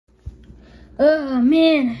Oh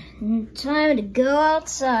man, time to go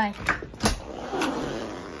outside.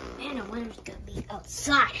 Man, the weather's gonna be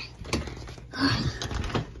outside.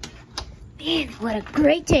 Man, what a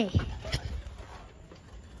great day.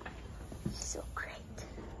 So great.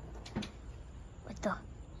 What the?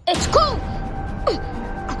 It's cold!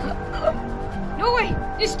 No way,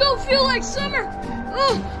 this don't feel like summer.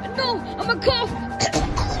 Oh, no, I'm a cough.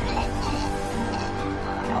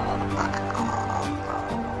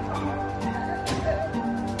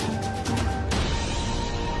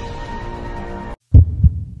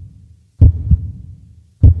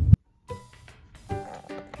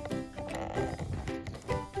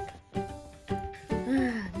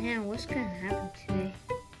 Man, what's gonna happen today?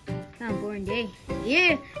 Kind of boring day.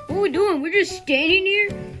 Yeah, what are we doing? We're just standing here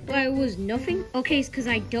like it was nothing. Okay, it's because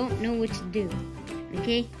I don't know what to do.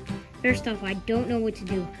 Okay? First off, I don't know what to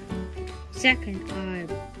do. Second,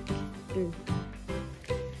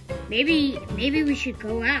 maybe we should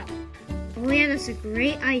go out. Oh yeah, that's a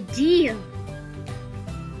great idea.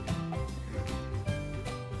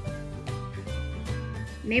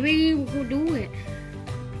 Maybe we'll do it.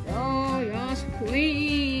 Oh, yes,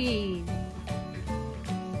 queen.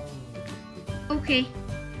 Okay,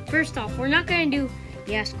 first off, we're not gonna do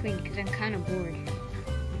yes, queen, because I'm kind of bored.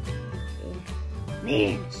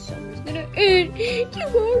 Man, summer's gonna end.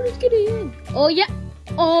 Tomorrow's gonna end. Oh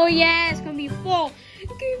yeah, it's gonna be fall.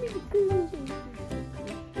 Give me the girls.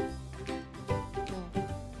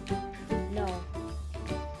 No,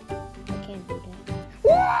 I can't do that.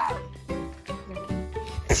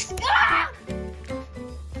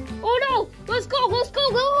 Oh no! Let's go!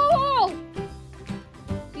 Go!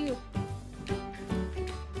 You.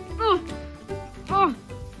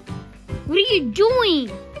 What are you doing?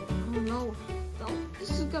 Oh no! This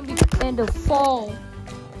is gonna be the end of fall.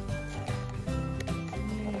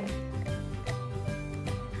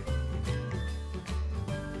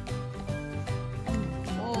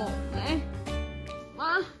 Oh man!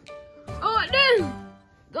 Oh no!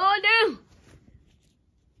 Go down!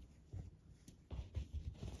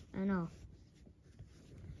 I know.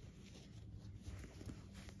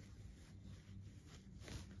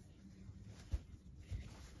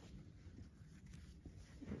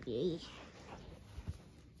 Okay.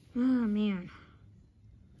 Oh man.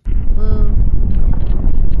 Whoa.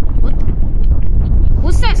 What the?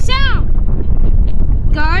 What's that sound?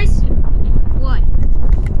 Guys? What?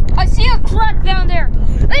 I see a crack down there.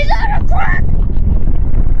 Is that a crack?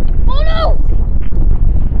 Oh no!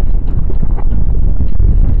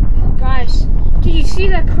 Guys, did you see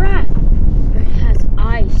that crack? It has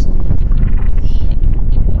ice in it.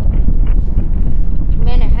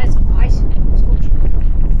 Man, it has ice in it. Let's go check.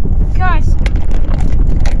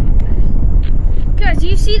 Guys, do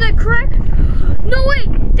you see that crack? No, wait,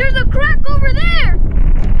 there's a crack over there.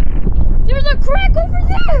 There's a crack over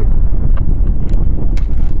there.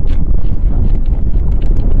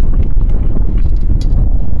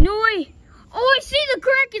 No way. Oh, I see the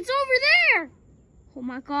crack. It's over there. Oh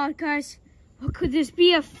my God, guys. What could this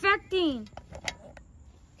be affecting?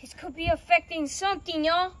 This could be affecting something,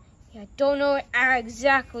 y'all. Yeah, I don't know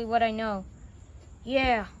exactly what I know.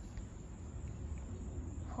 Yeah.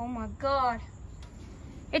 Oh my God.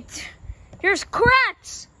 There's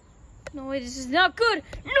cracks. No way, this is not good.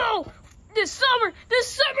 No, this summer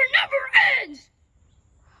never ends.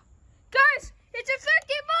 Guys, it's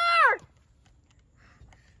affecting more.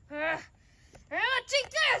 Let's take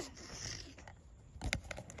this.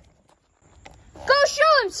 Go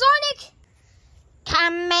show him, Sonic.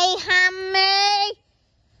 Kamehame.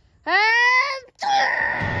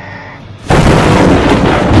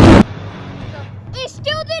 It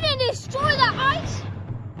still didn't destroy the ice?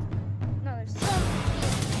 No, there's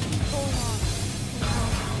something going on.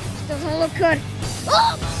 This doesn't look good.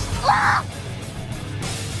 Oh!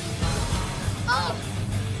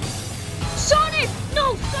 Sonic!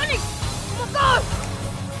 No, Sonic! Oh my God!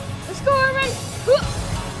 Let's go already!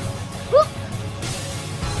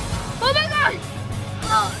 Oh my God!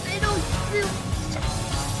 Oh, they don't feel...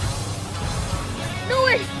 No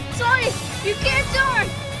way! Sonic! You can't die!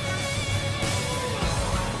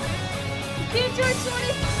 You can't die,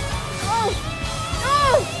 Sonic! Oh! No!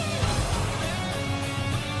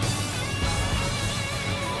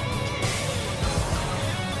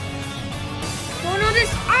 Oh no,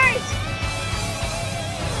 this ice!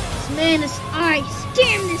 Man, this ice!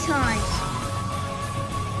 Damn this ice!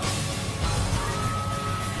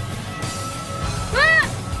 Ah!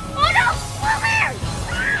 Oh no! Blue bear!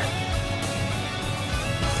 Ah!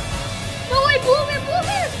 No way, blue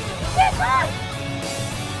bear! Get on!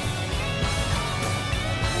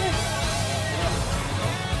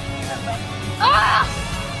 Ah!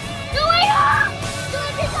 No way! Ah!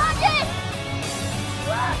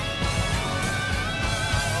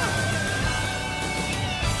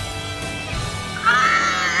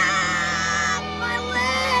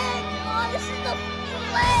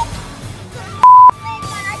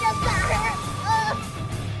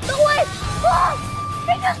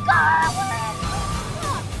 just got away.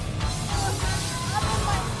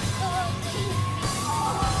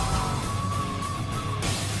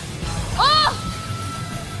 Oh!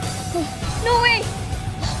 No way!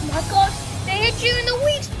 Oh my god, they hit you in the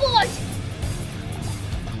weak spot!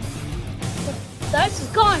 The ice is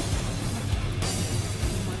gone!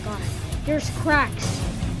 Oh my god, there's cracks.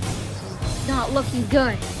 Not looking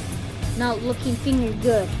good. Not looking finger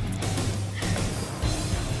good.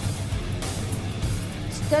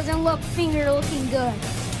 This doesn't look finger looking good.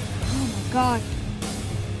 Oh my god.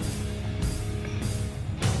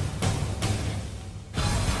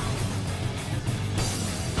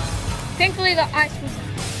 Thankfully the ice was out.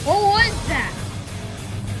 What was that?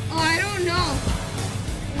 Oh, I don't know.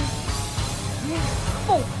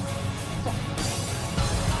 Oh.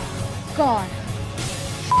 God.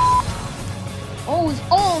 Oh, it was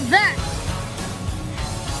all that.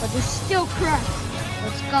 But there's still cracks.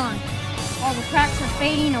 But it's gone. All the cracks are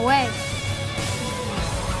fading away.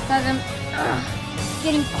 Guys, I'm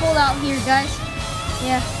getting cold out here, guys.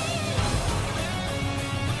 Yeah.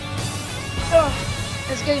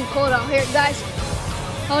 It's getting cold out here, guys.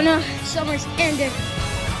 Oh no, summer's ended.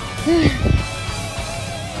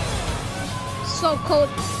 So cold.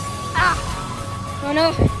 Ah! Oh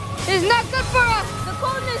no, this is not good for us. The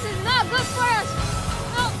coldness is not good for us.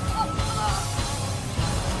 Oh, oh, oh.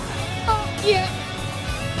 Oh yeah.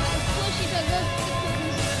 As plushies are good, the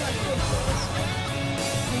coldness is not good for us.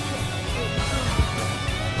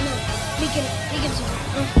 No, we can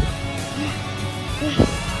survive.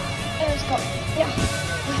 Let's go. Yeah.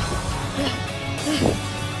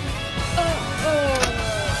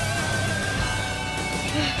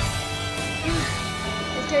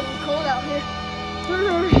 It's getting cold out here.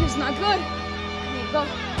 It's not good. I need to go.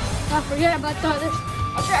 I'll forget about the others.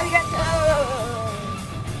 I'll try to get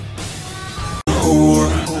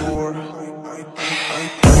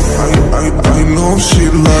I know she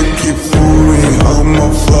like it for me. I'm a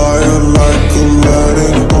flyer like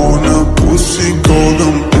Aladdin on a pussy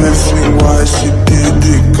golden blessing. Why she did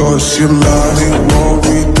it? Cause she lied.